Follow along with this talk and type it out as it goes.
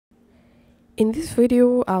In this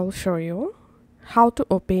video, I'll show you how to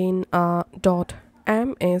open a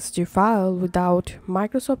 .msg file without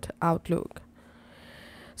Microsoft Outlook.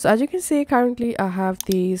 So as you can see, currently I have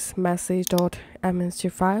this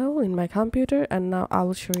message.msg file in my computer, and now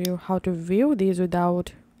I'll show you how to view these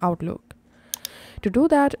without Outlook. To do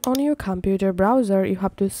that, on your computer browser, you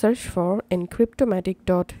have to search for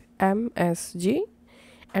encryptomatic.msg,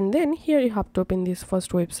 and then here you have to open this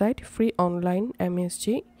first website, free online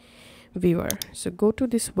MSG viewer. So go to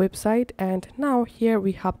this website, and now here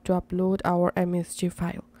we have to upload our MSG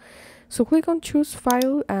file. So click on choose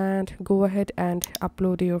file and go ahead and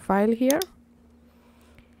upload your file here,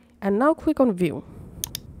 and now click on view.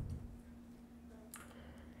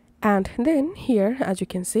 And then here, as you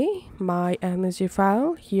can see, my MSG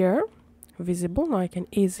file here visible. Now I can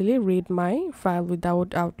easily read my file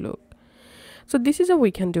without Outlook. So this is how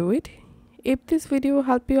we can do it. If this video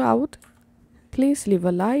helped you out, please leave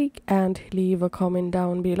a like and leave a comment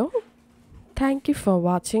down below. Thank you for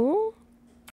watching.